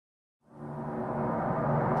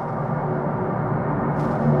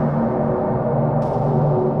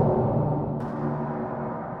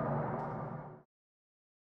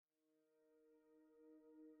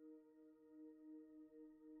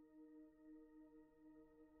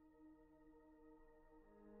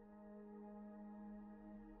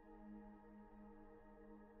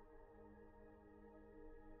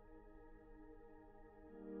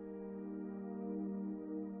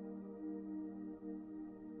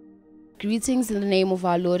Greetings in the name of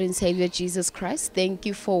our Lord and Savior Jesus Christ. Thank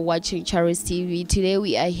you for watching Charis TV. Today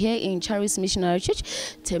we are here in Charis Missionary Church,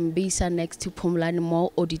 Tembisa, next to Pumlani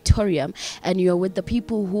Mall Auditorium, and you are with the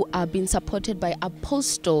people who are being supported by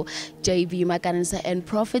Apostle J.V. Makanisa and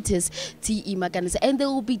Prophetess T.E. Makanisa, and they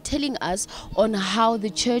will be telling us on how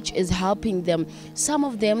the church is helping them. Some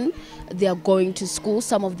of them, they are going to school.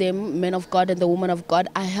 Some of them, men of God and the women of God,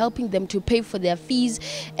 are helping them to pay for their fees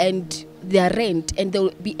and their rent, and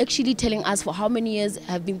they'll be actually telling us for how many years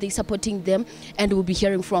have been they supporting them, and we'll be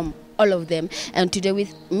hearing from all of them. And today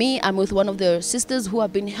with me, I'm with one of the sisters who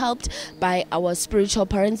have been helped by our spiritual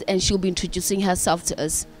parents, and she'll be introducing herself to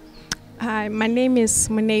us. Hi, my name is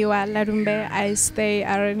Munewa Larumbe. I stay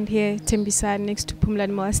around here, Tembisa, next to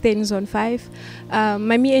Pumlani Mall. I stay in Zone 5.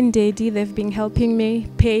 Mommy and Daddy, they've been helping me,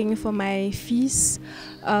 paying for my fees.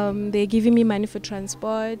 They're giving me money for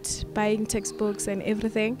transport, buying textbooks and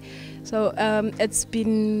everything. So it's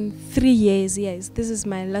been 3 years, yes. This is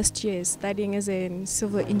my last year studying as a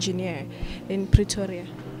civil engineer in Pretoria.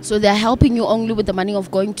 So they're helping you only with the money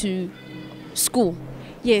of going to school?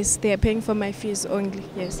 Yes, they're paying for my fees only,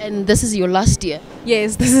 yes. And this is your last year?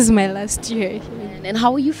 Yes, this is my last year. And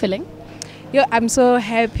how are you feeling? Yo, I'm so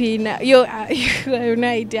happy now. Yo, you have no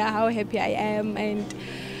idea how happy I am, and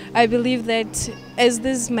I believe that as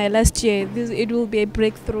this is my last year, it will be a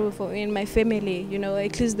breakthrough in my family. You know,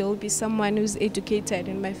 at least there will be someone who's educated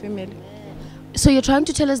in my family. So you're trying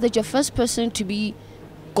to tell us that you're first person to be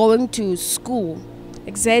going to school?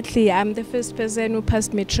 Exactly. I'm the first person who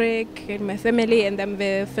passed matric in my family, and I'm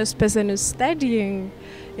the first person who's studying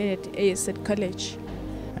at college.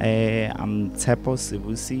 I'm Tsepo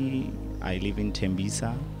Sibusi. I live in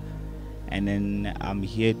Tembisa. And then I'm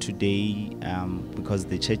here today because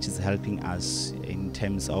the church is helping us in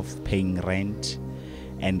terms of paying rent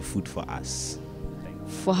and food for us.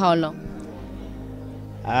 For how long?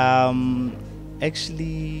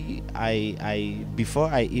 Actually, I before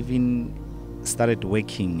I even started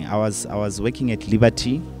working, I was working at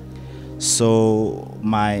Liberty, so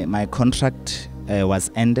my contract was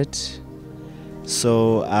ended.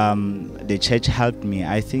 So the church helped me.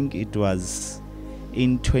 I think it was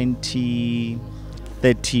in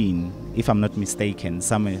 2013, if I'm not mistaken,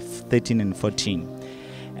 somewhere 13 and 14.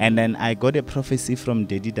 And then I got a prophecy from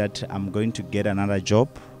Daddy that I'm going to get another job.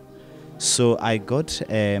 So I got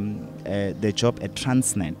the job at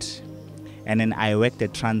Transnet. And then I worked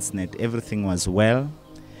at Transnet. Everything was well.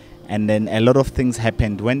 And then a lot of things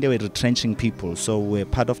happened when they were retrenching people. So we're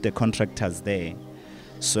part of the contractors there.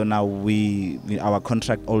 So now our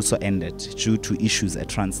contract also ended due to issues at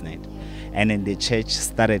Transnet. And then the church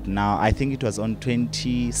started now, I think it was on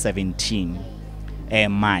 2017,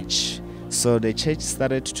 March. So the church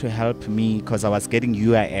started to help me because I was getting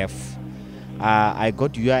UIF. I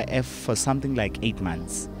got UIF for something like 8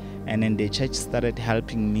 months. And then the church started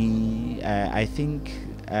helping me, I think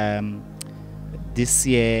this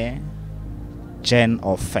year, Jan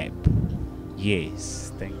or Feb.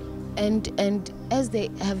 Yes, thank you. And as they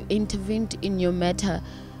have intervened in your matter,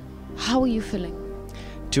 how are you feeling?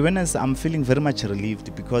 To be honest, I'm feeling very much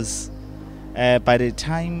relieved because by the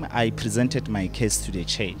time I presented my case to the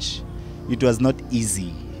church, it was not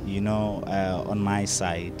easy, you know, on my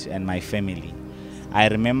side and my family. I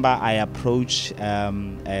remember I approached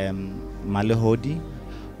Malehodi,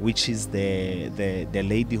 which is the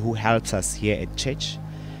lady who helps us here at church.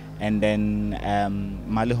 And then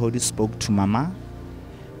Malehodi spoke to Mama.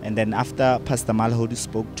 And then after Pastor Malehodi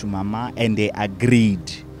spoke to Mama, and they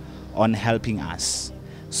agreed on helping us.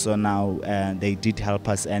 So now they did help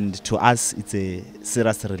us, and to us it's a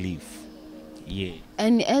serious relief. Yeah.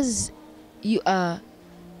 And as you are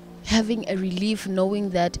having a relief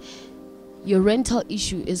knowing that your rental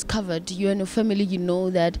issue is covered, you and your family, you know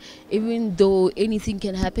that even though anything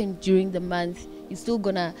can happen during the month, you're still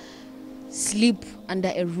gonna sleep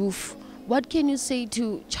under a roof. What can you say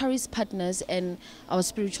to Charis partners and our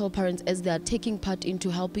spiritual parents as they are taking part into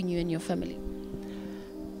helping you and your family?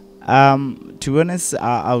 To be honest,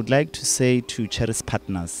 I would like to say to Charis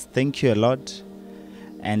partners, thank you a lot.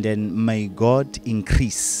 And then may God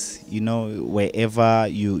increase, you know, wherever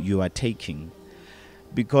you are taking.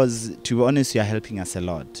 Because to be honest, you are helping us a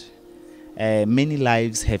lot. Many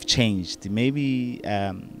lives have changed. Maybe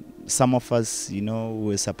some of us, you know,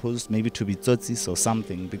 were supposed maybe to be tsotsis or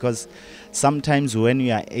something. Because sometimes when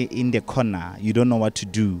you are in the corner, you don't know what to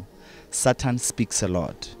do. Satan speaks a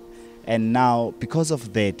lot. And now, because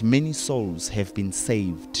of that, many souls have been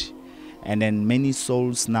saved. And then many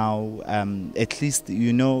souls now, at least,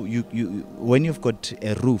 you know, when you've got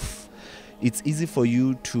a roof, it's easy for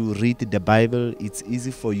you to read the Bible. It's easy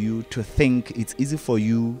for you to think. It's easy for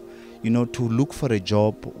you, to look for a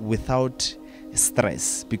job without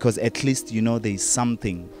stress, because at least, there is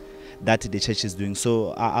something that the church is doing.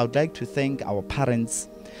 So I would like to thank our parents,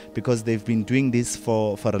 because they've been doing this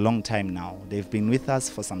for a long time now. They've been with us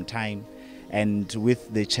for some time, and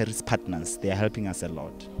with the Charis partners, they are helping us a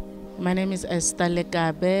lot. My name is Esther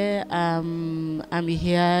Lekabe. I'm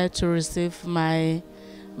here to receive my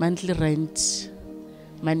monthly rent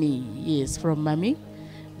money, yes, from Mommy.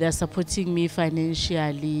 They're supporting me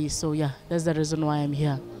financially, so yeah, that's the reason why I'm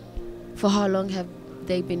here. For how long have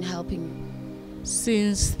they been helping you?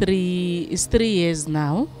 It's 3 years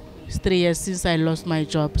now. It's 3 years since I lost my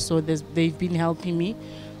job, so they've been helping me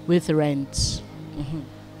with rent.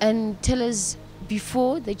 And tell us,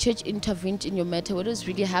 before the church intervened in your matter, what was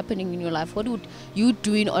really happening in your life? What would you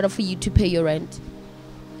do in order for you to pay your rent?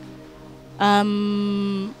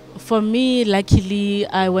 For me, luckily,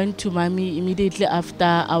 I went to Mommy immediately after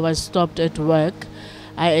I was stopped at work.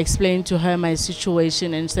 I explained to her my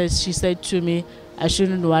situation, and she said to me, I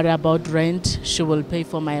shouldn't worry about rent. She will pay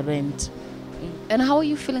for my rent. And how are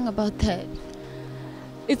you feeling about that?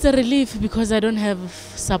 It's a relief, because I don't have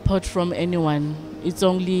support from anyone. It's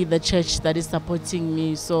only the church that is supporting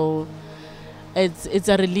me. So it's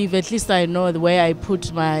a relief. At least I know where I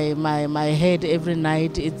put my head every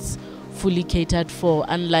night. It's fully catered for.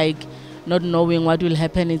 Unlike not knowing what will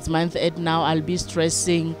happen. It's month 8 now. I'll be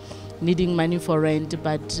stressing, needing money for rent.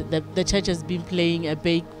 But the church has been playing a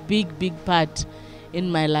big part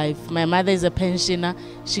in my life. My mother is a pensioner.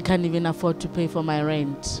 She can't even afford to pay for my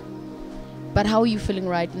rent. But how are you feeling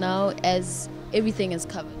right now as everything is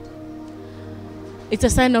covered? It's a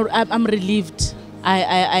sign of I'm relieved.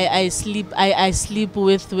 I sleep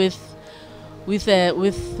with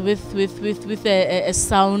a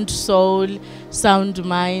sound soul, sound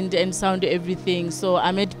mind, and sound everything. So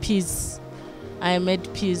I'm at peace. I am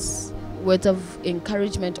at peace. Words of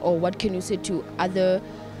encouragement, or what can you say to other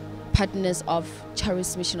partners of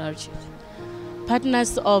Charis Missionary Church?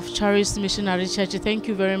 Partners of Charis Missionary Church, thank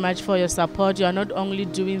you very much for your support. You are not only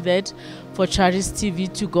doing that for Charis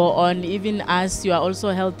TV to go on, even us, you are also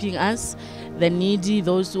helping us, the needy,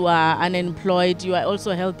 those who are unemployed. You are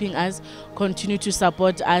also helping us continue to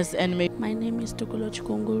support us. And my name is Tukulo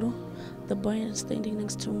Chikungulu. The boy standing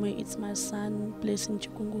next to me, it's my son, Blessing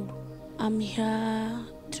Chikungulu. I'm here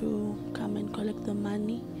to come and collect the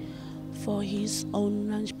money for his own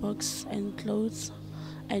lunchbox and clothes,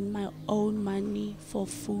 and my own money for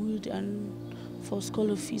food and for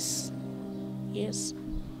school fees. Yes.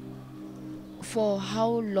 For how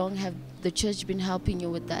long have the church been helping you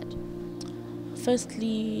with that?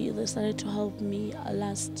 Firstly, they started to help me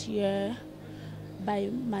last year by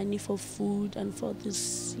money for food and for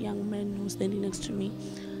this young man who's standing next to me.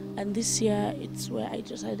 And this year, it's where I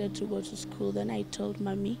decided to go to school. Then I told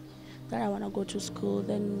Mommy that I want to go to school.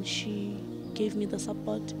 Then she gave me the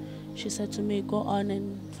support. She said to me, go on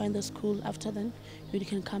and find the school. After then, you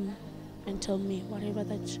can come and tell me whatever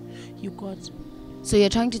that you got. So you're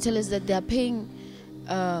trying to tell us that they're paying,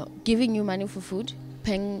 giving you money for food,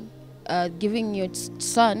 paying, giving your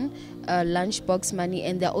son lunchbox money,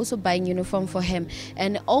 and they're also buying uniform for him,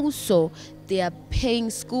 and also they are paying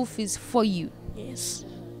school fees for you. Yes.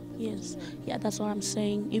 Yes, yeah, that's what I'm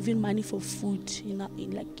saying. Even money for food in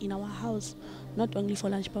our house, not only for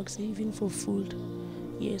lunchbox, even for food.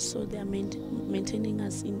 Yes, so they are maintaining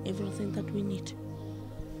us in everything that we need.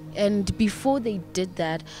 And before they did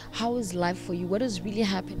that, how was life for you? What was really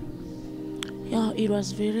happening? Yeah, it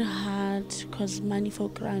was very hard because money for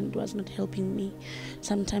grant was not helping me.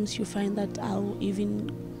 Sometimes you find that I'll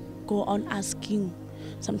even go on asking.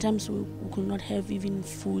 Sometimes we could not have even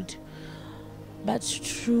food. But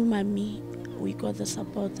through Mommy, we got the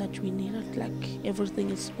support that we needed. Like, everything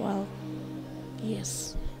is well.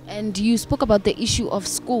 Yes. And you spoke about the issue of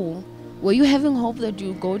school. Were you having hope that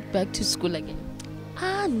you go back to school again?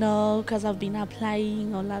 No, because I've been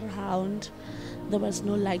applying all around. There was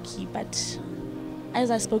no lucky. But as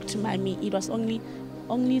I spoke to Mommy, it was only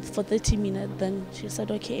for 30 minutes. Then she said,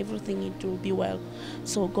 okay, everything will be well.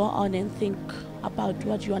 So go on and think about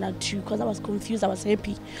what you want to do, because I was confused. I was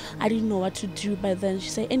happy. I didn't know what to do. But then she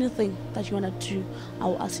said, anything that you want to do, I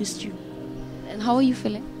will assist you. And how are you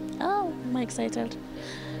feeling? Oh, I'm excited.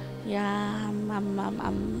 Yeah,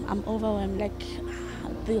 I'm overwhelmed. Like,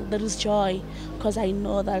 there is joy, because I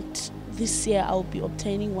know that this year I'll be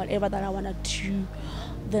obtaining whatever that I want to do.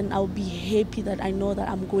 Then I'll be happy that I know that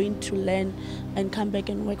I'm going to learn and come back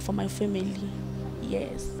and work for my family.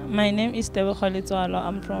 Yes. My name is Tebo Khalitswalo.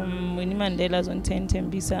 I'm from Winnie Mandela Zone 10,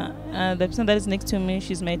 Tembisa. The person that is next to me,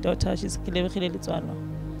 she's my daughter. She's Kilebekile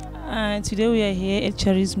Litswalo. Today we are here at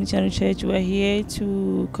Charis Missionary Church. We are here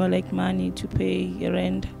to collect money to pay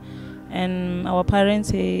rent And our parents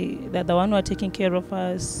say that the one who are taking care of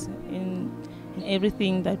us in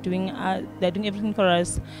everything, they're doing everything for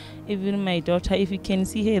us. Even my daughter, if you can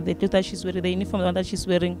see her, the clothes that she's wearing, the uniform that she's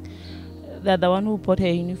wearing, they're the one who bought her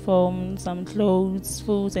uniform, some clothes,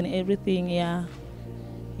 foods, and everything. Yeah.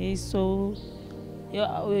 So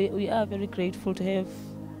yeah, we are very grateful to have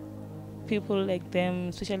people like them,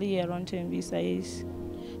 especially here around Tembisa.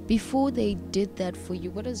 Before they did that for you,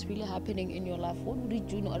 what is really happening in your life? What would you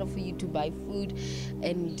do in order for you to buy food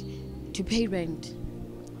and to pay rent?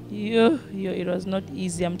 It was not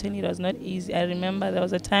easy. I'm telling you, it was not easy. I remember there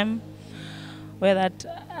was a time where that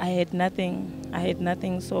I had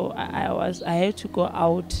nothing. So I had to go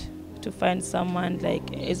out to find someone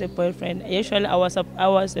like as a boyfriend. Actually, I was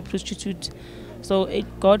a prostitute, so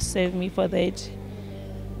God saved me for that.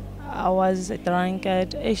 I was a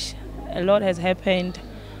drunkard. A lot has happened.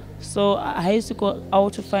 So I used to go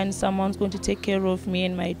out to find someone who's going to take care of me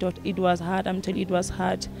and my daughter. It was hard. I'm telling you, it was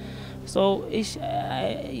hard. So it's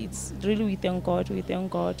really, we thank God.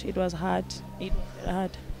 It was hard. It was very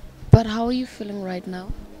hard. But how are you feeling right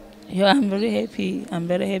now? Yeah, I'm very happy. I'm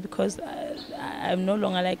very happy because I'm no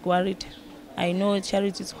longer like worried. I know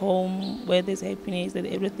Charity is home where there's happiness and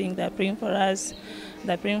everything. They're praying for us.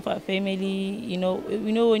 They're praying for our family. You know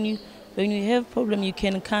when you have problem, you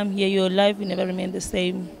can come here. Your life will never remain the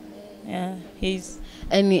same. Yeah,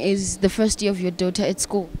 And is the first year of your daughter at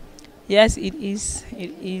school? Yes, it is.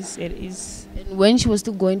 It is. And when she was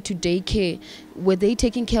still going to daycare, were they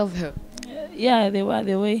taking care of her? Yeah, they were.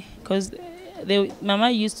 Because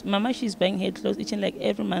Mama, she's buying her clothes each and like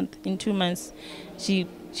every month. In 2 months, she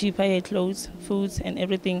buy her clothes, foods, and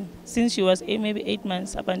everything. Since she was maybe 8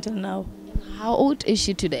 months up until now. How old is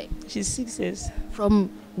she today? She's 6 years. From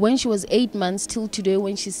when she was 8 months till today,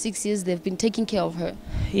 when she's 6 years, they've been taking care of her.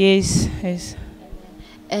 Yes.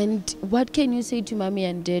 And what can you say to Mommy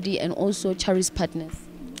and Daddy and also Charity's partners?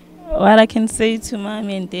 What I can say to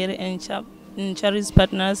Mommy and Daddy and Charity's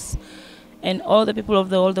partners and all the people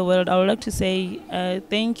of all the world, I would like to say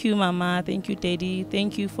thank you, Mama, thank you, Daddy,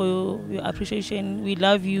 thank you for your appreciation. We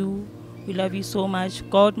love you. We love you so much.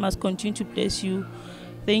 God must continue to bless you.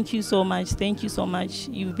 Thank you so much. Thank you so much.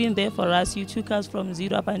 You've been there for us. You took us from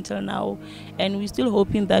zero up until now, and we're still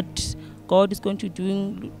hoping that God is going to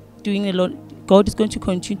doing a lot. God is going to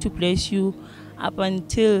continue to bless you up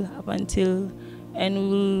until,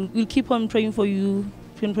 and we'll keep on praying for you.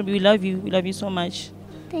 We love you. We love you so much.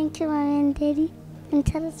 Thank you, Mommy and Daddy, and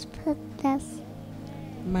tell us about us.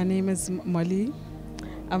 My name is Molly.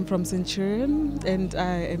 I'm from Centurion, and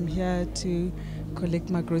I am here to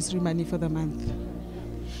collect my grocery money for the month.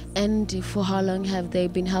 And for how long have they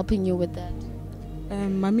been helping you with that?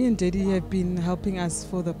 Mommy and Daddy have been helping us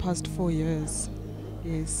for the past 4 years.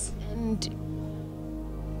 Yes. And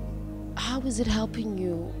how is it helping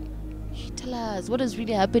you? Tell us, what is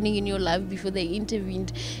really happening in your life before they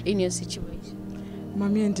intervened in your situation?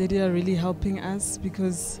 Mommy and Daddy are really helping us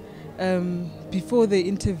because before they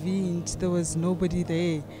intervened, there was nobody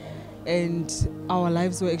there. And our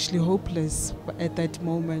lives were actually hopeless at that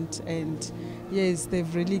moment. And yes,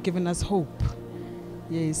 they've really given us hope.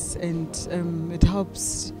 Yes, and it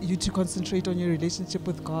helps you to concentrate on your relationship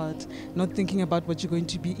with God, not thinking about what you're going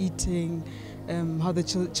to be eating, how the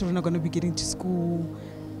children are going to be getting to school,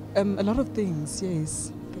 a lot of things,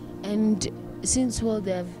 yes. And since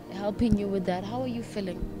they're helping you with that, how are you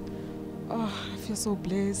feeling? Oh, I feel so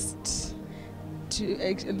blessed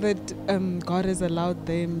that God has allowed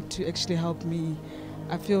them to actually help me.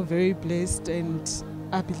 I feel very blessed, and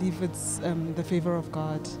I believe it's the favor of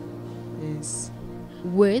God. Yes.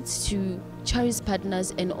 Words to Charity's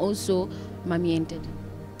partners and also Mommy and Daddy.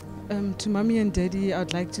 To Mommy and Daddy,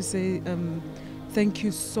 I'd like to say thank you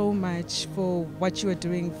so much for what you are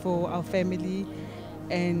doing for our family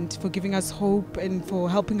and for giving us hope and for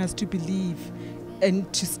helping us to believe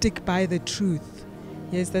and to stick by the truth.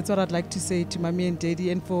 Yes, that's what I'd like to say to Mommy and Daddy,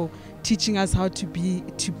 and for teaching us how to be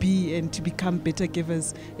and to become better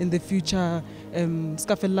givers in the future. Don't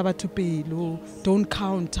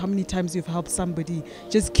count how many times you've helped somebody.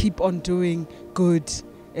 Just keep on doing good,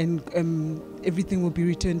 and everything will be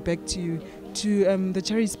returned back to you. To the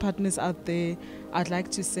Charity's partners out there, I'd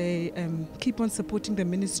like to say keep on supporting the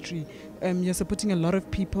ministry. You're supporting a lot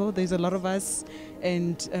of people. There's a lot of us,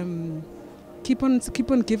 and keep on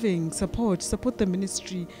giving support the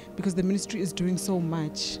ministry, because the ministry is doing so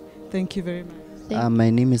much. Thank you very much.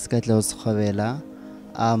 My name is Katlaus Khavela.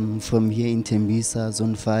 I'm from here in Tembisa,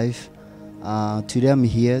 Zone 5. Today I'm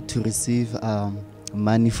here to receive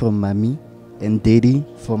money from Mommy and Daddy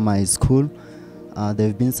for my school.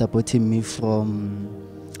 They've been supporting me from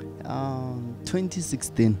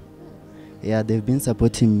 2016. Yeah, they've been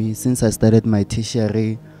supporting me since I started my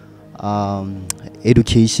tertiary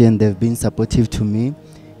education. They've been supportive to me,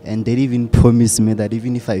 and they even promised me that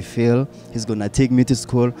even if I fail, he's gonna take me to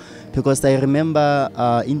school. Because I remember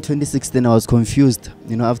in 2016 I was confused,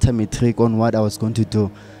 after matric on what I was going to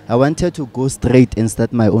do. I wanted to go straight and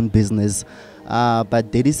start my own business,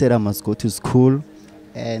 but Daddy said I must go to school,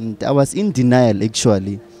 and I was in denial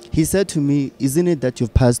actually. He said to me, "Isn't it that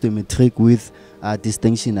you've passed the matric with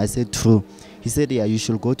distinction?" I said, "True." He said, "Yeah, you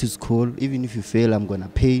should go to school. Even if you fail, I'm gonna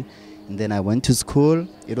pay." And then I went to school.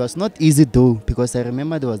 It was not easy though, because I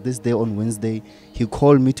remember there was this day on Wednesday, he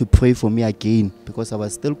called me to pray for me again because I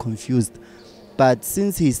was still confused. But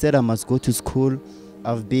since he said I must go to school,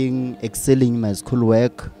 I've been excelling in my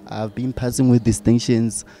schoolwork. I've been passing with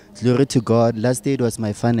distinctions. Glory to God. Last year it was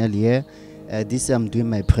my final year. This year I'm doing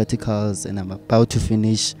my practicals and I'm about to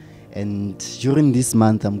finish. And during this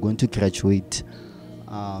month I'm going to graduate.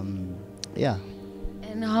 Yeah.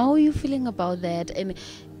 And how are you feeling about that? And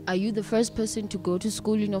are you the first person to go to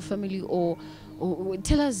school in your family, or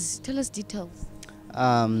tell us details?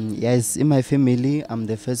 Yes, in my family I'm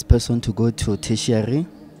the first person to go to tertiary.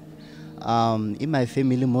 In my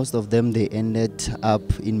family, most of them, they ended up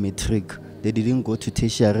in matric. They didn't go to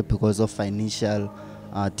tertiary because of financial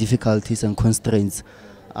difficulties and constraints.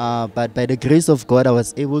 But by the grace of God, I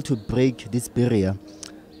was able to break this barrier.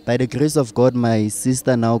 By the grace of God, my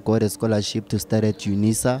sister now got a scholarship to study at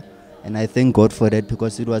UNISA. And I thank God for that,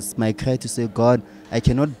 because it was my cry to say, God, I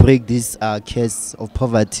cannot break this curse of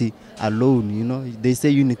poverty alone. They say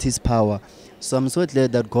unity is power. So I'm so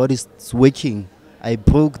glad that God is working. I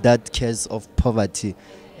broke that curse of poverty,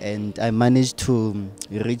 and I managed to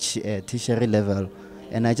reach a tertiary level.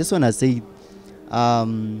 And I just want to say,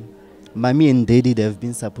 Mommy and Daddy, they've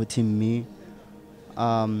been supporting me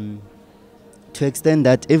to extend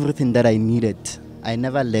that everything that I needed. I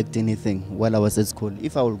never lacked anything while I was at school.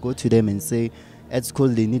 If I will go to them and say, at school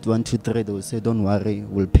they need 1, 2, 3, they will say, don't worry,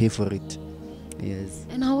 we'll pay for it. Yes.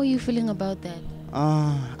 And how are you feeling about that?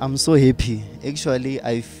 I'm so happy. Actually,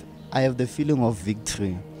 I have the feeling of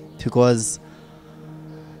victory, because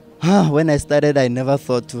when I started, I never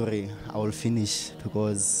thought I will finish,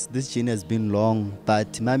 because this journey has been long.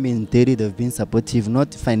 But Mommy and Daddy, they've been supportive,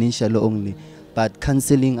 not financially only, but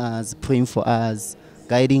counseling us, praying for us,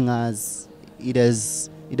 guiding us. It has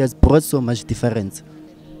brought so much difference.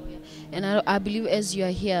 And I believe as you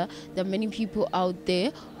are here, there are many people out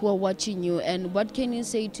there who are watching you. And what can you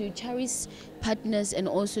say to Charis partners and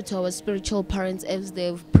also to our spiritual parents as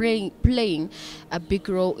they're playing a big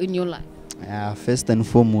role in your life? First and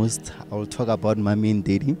foremost, I will talk about Mommy and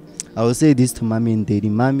Daddy. I will say this to Mommy and Daddy.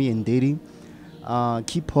 Mommy and Daddy,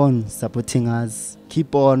 keep on supporting us.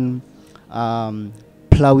 Keep on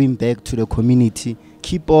plowing back to the community.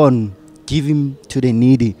 Keep on giving to the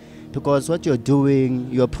needy. Because what you're doing,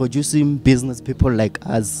 you're producing business people like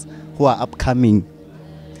us who are upcoming.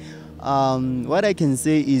 What I can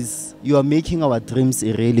say is you are making our dreams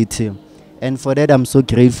a reality. And for that, I'm so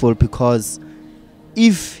grateful, because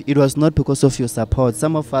if it was not because of your support,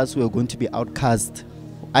 some of us were going to be outcast.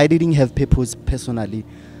 I didn't have purpose personally.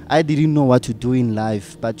 I didn't know what to do in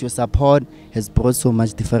life, but your support has brought so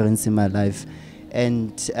much difference in my life.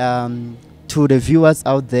 And to the viewers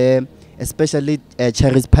out there, especially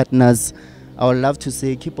Charis partners, I would love to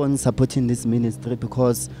say keep on supporting this ministry,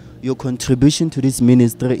 because your contribution to this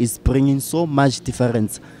ministry is bringing so much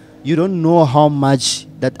difference. You don't know how much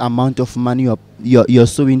that amount of money you're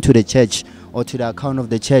sowing to the church or to the account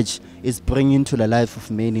of the church is bringing to the life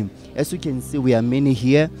of many. As you can see, we are many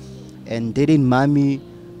here, and Daddy and Mommy,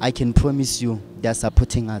 I can promise you, they are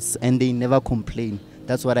supporting us and they never complain.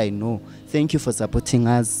 That's what I know. Thank you for supporting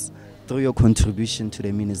us through your contribution to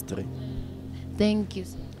the ministry. Thank you.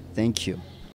 Thank you.